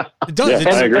does.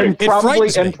 Yeah, I agree.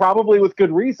 And probably with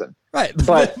good reason. Right.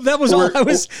 But that was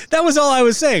all I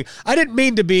was saying. I didn't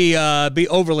mean to be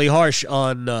overly harsh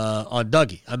on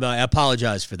Dougie. I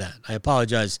apologize for that. I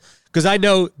apologize because I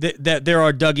know that there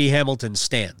are Dougie Hamilton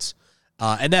stans,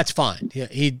 and that's fine.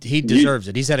 He deserves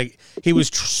it. He was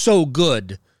so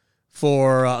good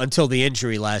for until the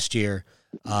injury last year.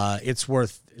 It's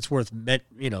worth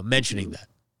mentioning that.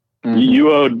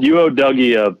 You owe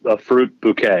Dougie a fruit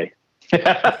bouquet.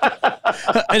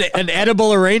 an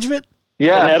edible arrangement?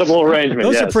 Yeah. An edible arrangement.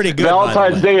 Those are pretty good.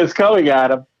 Valentine's Day is coming,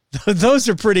 Adam. Those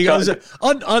are pretty good.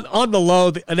 On the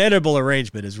low, an edible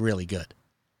arrangement is really good.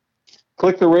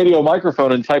 Click the radio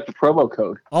microphone and type the promo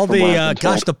code.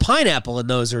 The pineapple in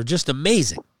those are just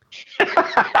amazing.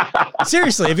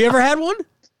 Seriously, have you ever had one?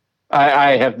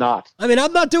 I have not. I mean,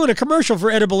 I'm not doing a commercial for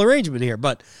edible arrangement here,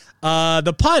 but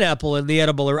the pineapple in the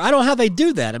edible, I don't know how they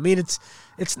do that. I mean,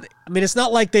 it's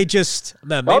not like they just.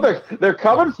 They're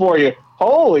coming for you.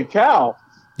 Holy cow!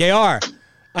 They are.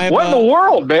 What in the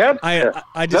world, man?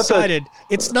 I decided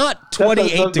it's not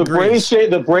 28 degrees.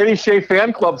 The Brady Shea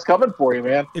fan club's coming for you,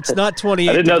 man. It's not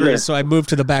 28 degrees, so I moved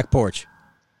to the back porch.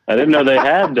 I didn't know they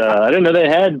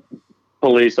had.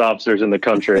 Police officers in the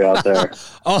country out there.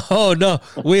 Oh no,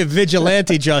 we have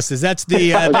vigilante justice. That's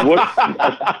the that's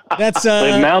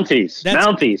Mounties.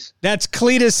 That's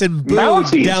Cletus and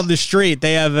Boo down the street.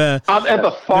 They have at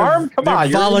the farm. Come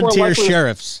on, volunteer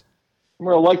sheriffs.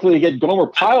 More likely to get Gomer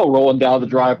Pyle rolling down the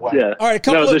driveway. Yeah. All right.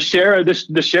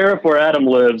 The sheriff where Adam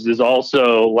lives is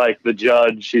also like the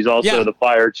judge. He's also the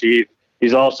fire chief.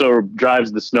 He's also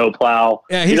drives the snow plow.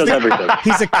 Yeah, he does everything.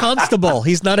 He's a constable.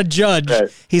 He's not a judge.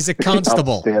 Right. He's a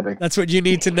constable. That's what you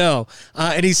need to know.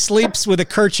 And he sleeps with a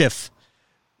kerchief.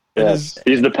 Yes,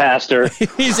 he's the pastor.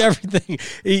 He's everything.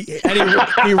 He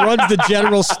runs the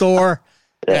general store.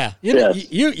 Yeah,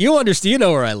 you understand. You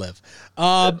know where I live.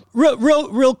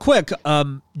 Real quick.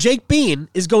 Jake Bean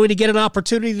is going to get an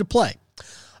opportunity to play.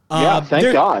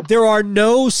 Thank God. There are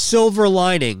no silver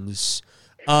linings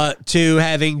to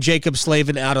having Jacob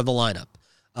Slavin out of the lineup.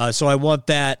 So I want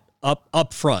that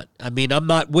up front. I mean, I'm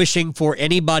not wishing for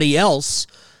anybody else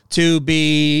to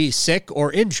be sick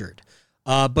or injured.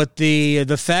 But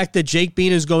the fact that Jake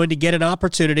Bean is going to get an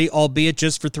opportunity, albeit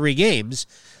just for 3 games,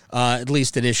 at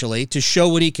least initially, to show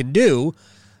what he can do,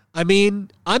 I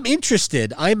mean, I'm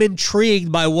interested. I'm intrigued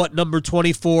by what number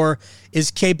 24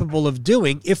 is capable of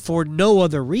doing, if for no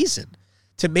other reason,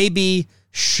 to maybe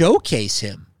showcase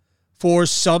him for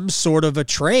some sort of a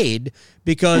trade,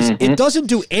 because it doesn't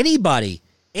do anybody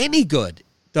any good.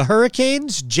 The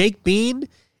Hurricanes, Jake Bean,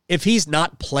 if he's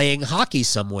not playing hockey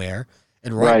somewhere,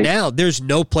 and right now there's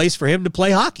no place for him to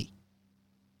play hockey.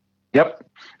 Yep.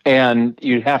 And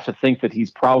you'd have to think that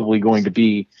he's probably going to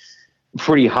be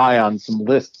pretty high on some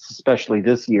lists, especially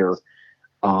this year.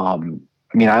 I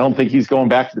mean, I don't think he's going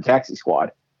back to the taxi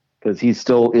squad, because he's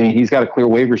got to clear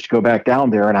waivers to go back down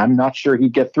there, and I'm not sure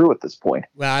he'd get through at this point.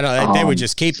 Well, I don't. They would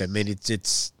just keep him. I mean,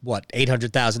 it's what,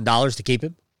 $800,000 to keep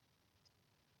him?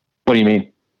 What do you mean?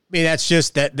 I mean, that's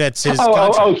just that's his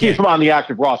contract. Keep him on the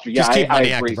active roster. Yeah, just keep him on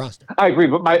the agree. Active roster. I agree,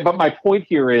 but my point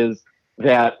here is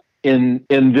that in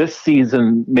this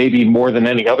season, maybe more than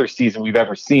any other season we've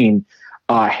ever seen,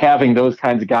 having those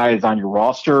kinds of guys on your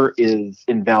roster is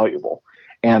invaluable.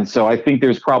 And so I think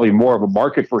there's probably more of a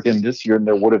market for him this year than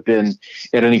there would have been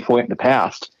at any point in the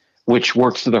past, which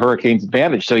works to the Hurricanes'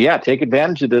 advantage. So, yeah, take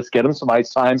advantage of this, get him some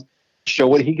ice time, show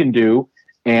what he can do.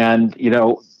 And,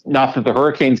 not that the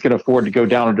Hurricanes can afford to go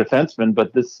down a defenseman,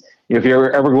 but this, if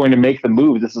you're ever going to make the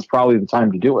move, this is probably the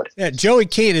time to do it. Yeah, Joey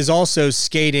Keane is also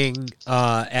skating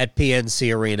at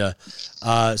PNC Arena.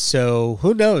 So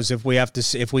who knows if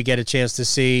we get a chance to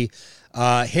see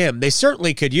him. They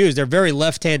certainly could use. They're very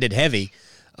left-handed heavy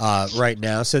right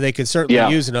now, so they could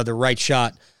certainly use another right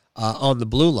shot on the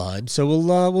blue line. So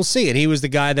we'll see. And he was the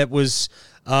guy that was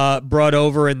brought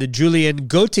over in the Julien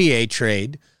Gauthier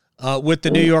trade with the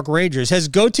New York Rangers. Has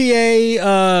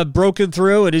Gauthier broken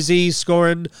through, and is he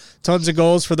scoring tons of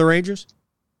goals for the Rangers?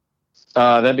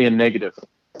 That'd be a negative.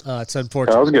 It's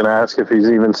unfortunate. I was going to ask if he's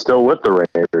even still with the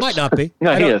Rangers. Might not be.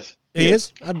 No, he is. He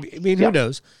is? I mean, who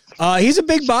knows? He's a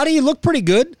big body. He looked pretty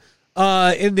good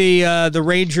in the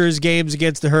Rangers games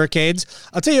against the Hurricanes.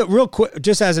 I'll tell you real quick,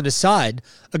 just as an aside,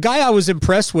 a guy I was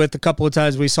impressed with a couple of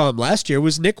times we saw him last year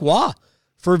was Nick Waugh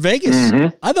for Vegas.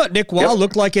 Mm-hmm. I thought Nick Waugh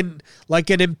looked like an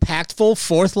impactful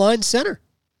fourth line center.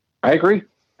 I agree,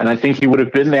 and I think he would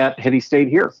have been that had he stayed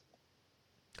here.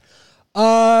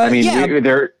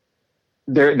 They're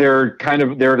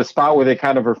at a spot where they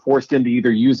kind of are forced into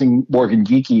either using Morgan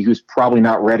Geekie, who's probably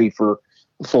not ready for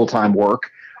full-time work,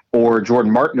 or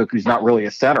Jordan Martinook, who's not really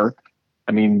a center.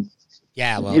 I mean,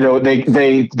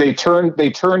 they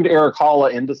turned Eric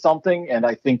Halla into something, and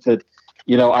I think that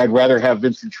I'd rather have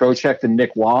Vincent Trocheck than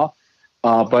Nick Waugh.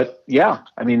 But yeah,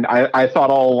 I mean, I thought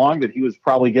all along that he was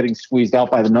probably getting squeezed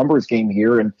out by the numbers game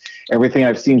here, and everything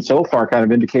I've seen so far kind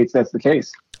of indicates that's the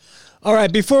case. All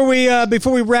right, before we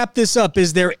wrap this up,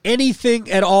 is there anything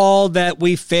at all that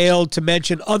we failed to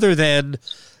mention other than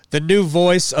the new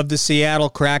voice of the Seattle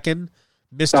Kraken,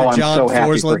 Mr. John Forslund?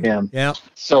 Happy for him. Yeah,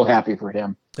 so happy for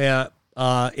him. Yeah,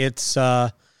 it's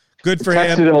good for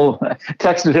him.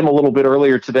 Texted him a little bit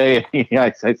earlier today.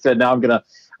 I said, now I'm going to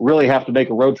really have to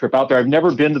make a road trip out there. I've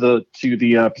never been to the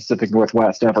Pacific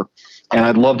Northwest ever, and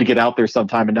I'd love to get out there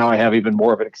sometime. And now I have even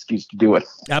more of an excuse to do it.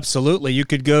 Absolutely, you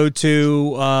could go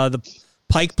to the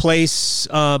Pike Place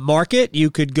Market.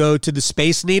 You could go to the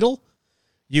Space Needle.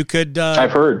 You could.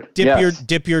 I've heard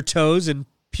dip your toes in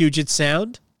Puget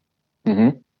Sound.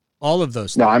 Mm-hmm. All of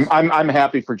those things. No, I'm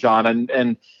happy for John,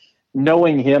 and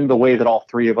knowing him the way that all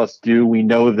three of us do, we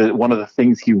know that one of the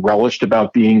things he relished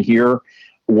about being here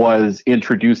was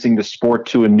introducing the sport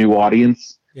to a new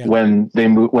audience when they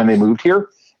moved here,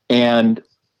 and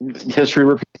history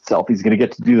repeats itself. He's going to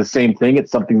get to do the same thing.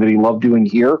 It's something that he loved doing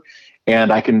here,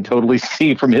 and I can totally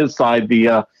see from his side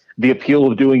the appeal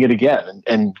of doing it again.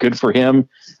 And good for him.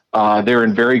 They're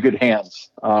in very good hands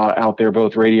out there,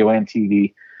 both radio and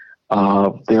TV.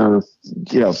 They're,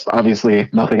 obviously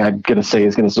nothing I'm going to say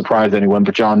is going to surprise anyone,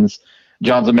 but John's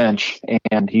a mensch,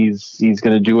 and he's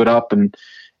going to do it up and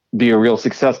be a real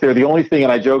success there. The only thing,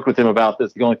 and I joked with him about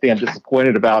this, the only thing I'm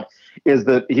disappointed about is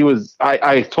that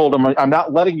I told him, I'm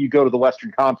not letting you go to the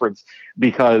Western Conference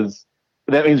because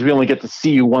that means we only get to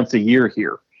see you once a year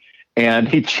here. And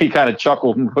he kind of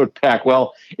chuckled and wrote back,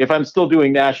 well, if I'm still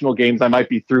doing national games, I might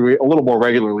be through a little more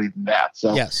regularly than that.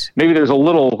 So maybe there's a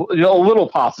little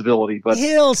possibility, but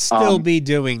he'll still be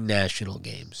doing national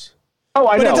games. Oh,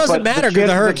 I know. But it doesn't matter because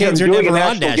the Hurricanes are never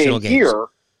on national games. Here,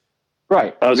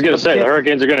 right. I was going to say the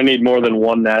Hurricanes are going to need more than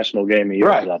one national game a year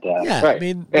for that to happen. Yeah, right. I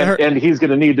mean, and he's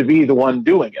going to need to be the one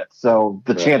doing it. So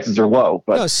the chances are low.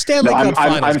 But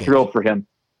I'm thrilled for him.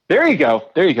 There you go.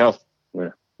 Yeah.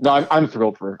 No, I'm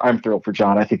thrilled for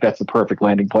John. I think that's the perfect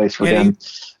landing place for him.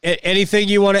 Anything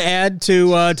you want to add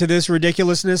to this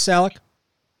ridiculousness, Alec?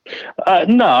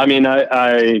 No, I mean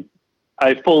I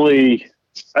fully.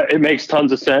 It makes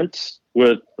tons of sense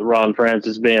with Ron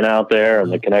Francis being out there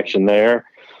and the connection there.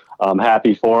 I'm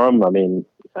happy for him. I mean,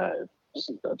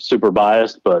 I'm super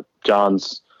biased, but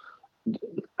John's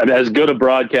as good a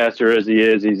broadcaster as he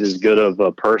is. He's as good of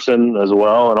a person as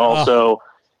well, and also,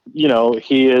 he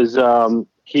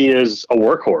is a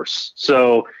workhorse.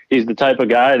 So he's the type of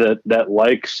guy that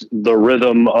likes the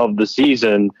rhythm of the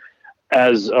season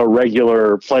as a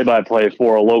regular play-by-play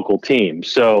for a local team.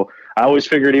 So I always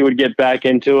figured he would get back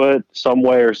into it some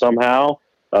way or somehow,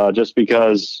 just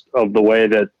because of the way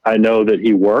that I know that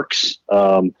he works.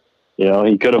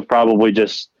 He could have probably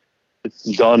just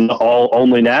done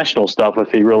only national stuff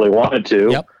if he really wanted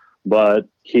to, but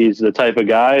he's the type of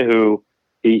guy who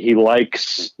he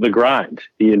likes the grind.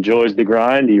 He enjoys the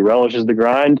grind. He relishes the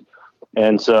grind.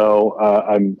 And so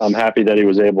I'm happy that he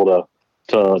was able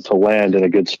to land in a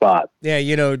good spot. Yeah,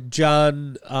 you know,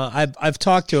 John, I've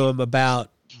talked to him about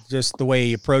just the way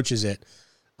he approaches it.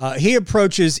 He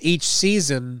approaches each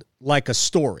season like a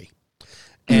story.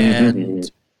 And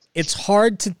it's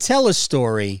hard to tell a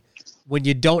story when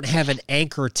you don't have an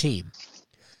anchor team.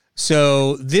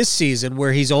 So this season,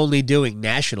 where he's only doing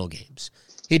national games,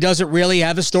 he doesn't really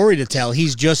have a story to tell.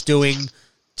 He's just doing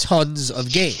tons of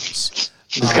games.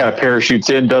 Just kind of parachutes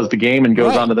in, does the game, and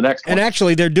goes on to the next one. And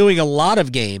actually, they're doing a lot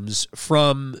of games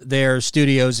from their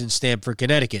studios in Stamford,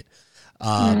 Connecticut.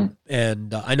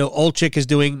 And I know Olczyk is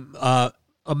doing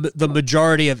the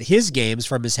majority of his games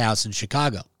from his house in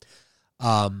Chicago.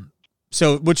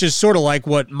 So, which is sort of like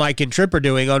what Mike and Tripp are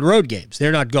doing on road games.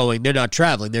 They're not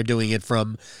traveling. They're doing it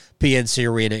from PNC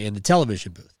Arena in the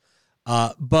television booth.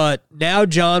 But now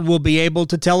John will be able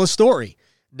to tell a story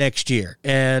next year.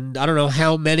 And I don't know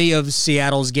how many of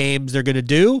Seattle's games they're going to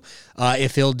do.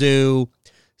 If he'll do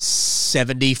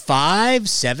 75,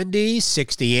 70,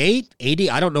 68, 80,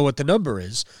 I don't know what the number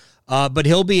is. But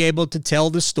he'll be able to tell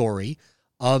the story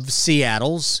of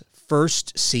Seattle's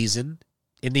first season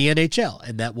in the NHL,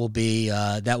 and that will be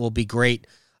great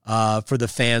for the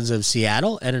fans of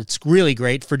Seattle, and it's really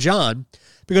great for John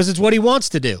because it's what he wants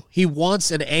to do. He wants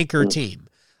an anchor team,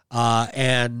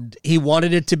 and he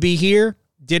wanted it to be here.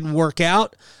 Didn't work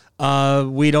out.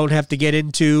 We don't have to get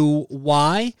into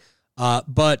why,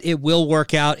 but it will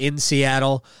work out in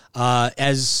Seattle.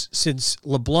 Since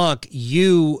LeBlanc,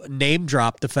 you name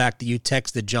dropped the fact that you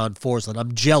texted John Forsland.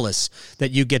 I'm jealous that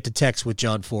you get to text with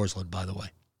John Forsland, by the way.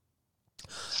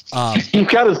 You've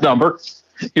got his number.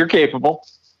 You're capable.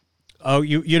 Oh,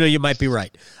 you might be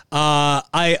right. I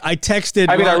texted.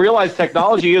 I mean, I realize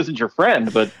technology isn't your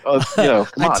friend, but come on.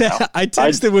 I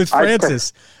texted with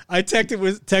Francis. I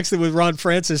texted with Ron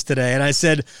Francis today, and I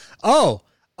said, "Oh,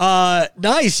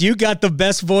 nice! You got the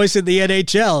best voice in the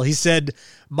NHL." He said,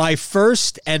 "My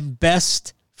first and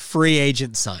best free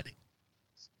agent signing."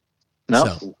 No,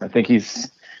 so. I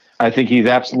think he's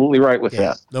absolutely right with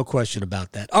that. No question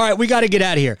about that. All right, we got to get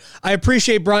out of here. I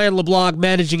appreciate Brian LeBlanc,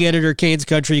 managing editor, Canes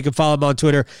Country. You can follow him on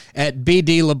Twitter at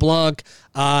BD LeBlanc.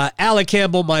 Alec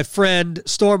Campbell, my friend,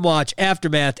 Stormwatch,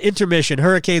 Aftermath, Intermission,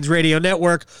 Hurricanes Radio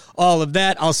Network, all of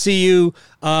that. I'll see you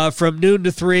from noon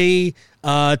to 3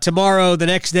 tomorrow, the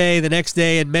next day,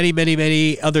 and many, many,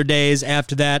 many other days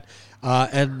after that.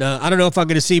 And I don't know if I'm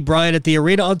going to see Brian at the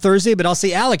arena on Thursday, but I'll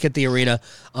see Alec at the arena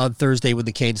on Thursday when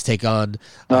the Canes take on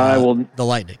the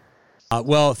Lightning.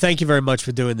 Well, thank you very much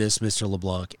for doing this, Mr.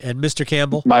 LeBlanc. And Mr.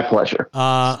 Campbell. My pleasure.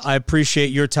 I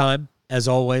appreciate your time, as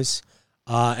always.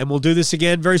 And we'll do this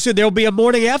again very soon. There will be a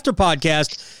morning after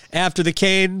podcast after the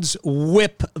Canes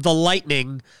whip the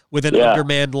Lightning with an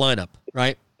undermanned lineup,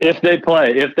 right? If they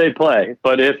play.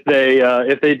 But if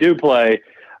they do play,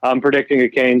 I'm predicting a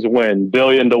Canes win,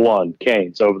 1,000,000,000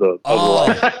 Canes over the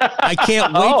line. I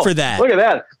can't wait for that. Look at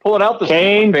that. Pulling out the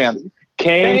Canes fans.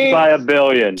 Canes by 1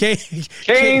 billion.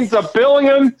 Canes 1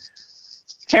 billion.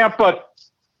 Tampa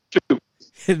 2.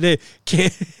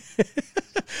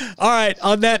 All right.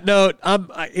 On that note,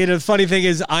 the funny thing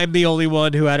is I'm the only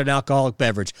one who had an alcoholic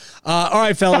beverage. All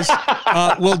right, fellas.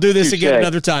 We'll do this again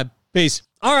another time. Peace.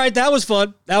 All right, that was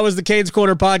fun. That was the Canes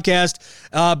Corner podcast,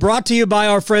 brought to you by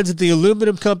our friends at the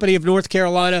Aluminum Company of North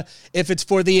Carolina. If it's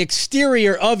for the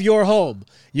exterior of your home,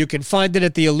 you can find it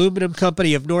at the Aluminum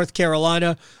Company of North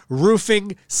Carolina.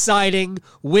 Roofing, siding,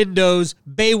 windows,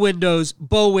 bay windows,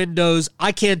 bow windows.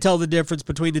 I can't tell the difference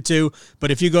between the two, but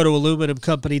if you go to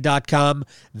aluminumcompany.com,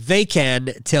 they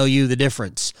can tell you the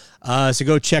difference. So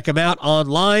go check them out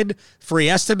online. Free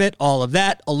estimate, all of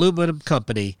that,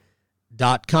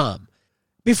 aluminumcompany.com.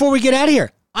 Before we get out of here,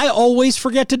 I always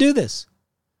forget to do this.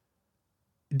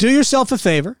 Do yourself a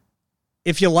favor.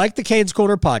 If you like the Canes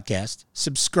Corner podcast,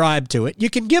 subscribe to it. You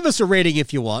can give us a rating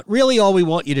if you want. Really, all we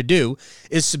want you to do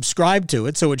is subscribe to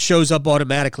it so it shows up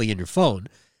automatically in your phone.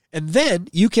 And then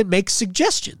you can make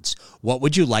suggestions. What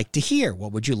would you like to hear?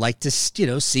 What would you like to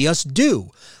see us do?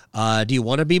 Do you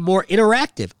want to be more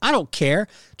interactive? I don't care.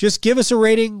 Just give us a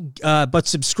rating, but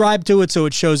subscribe to it so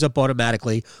it shows up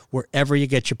automatically wherever you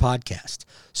get your podcast.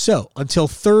 So until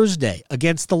Thursday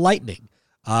against the Lightning,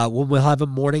 when we'll have a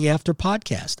morning after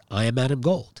podcast, I am Adam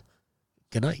Gold.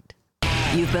 Good night.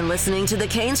 You've been listening to the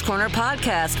Canes Corner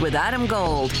podcast with Adam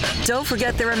Gold. Don't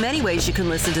forget there are many ways you can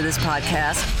listen to this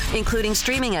podcast, including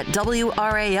streaming at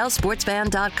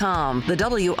WRALSportsFan.com, the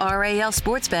WRAL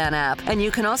Sports Fan app, and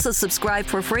you can also subscribe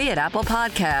for free at Apple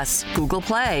Podcasts, Google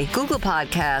Play, Google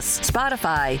Podcasts,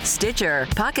 Spotify, Stitcher,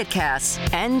 Pocket Casts,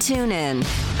 and TuneIn.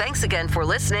 Thanks again for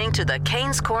listening to the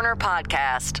Canes Corner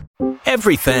podcast.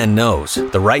 Every fan knows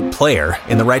the right player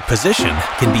in the right position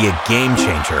can be a game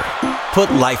changer. Put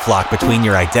LifeLock between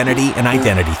your identity and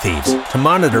identity thieves to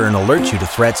monitor and alert you to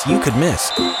threats you could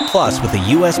miss. Plus, with a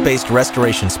U.S.-based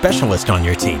restoration specialist on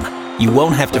your team, you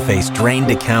won't have to face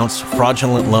drained accounts,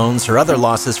 fraudulent loans, or other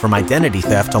losses from identity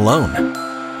theft alone.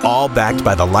 All backed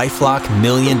by the LifeLock $1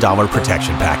 Million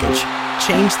Protection Package.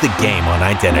 Change the game on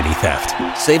identity theft.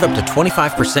 Save up to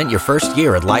 25% your first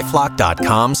year at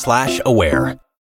LifeLock.com/aware.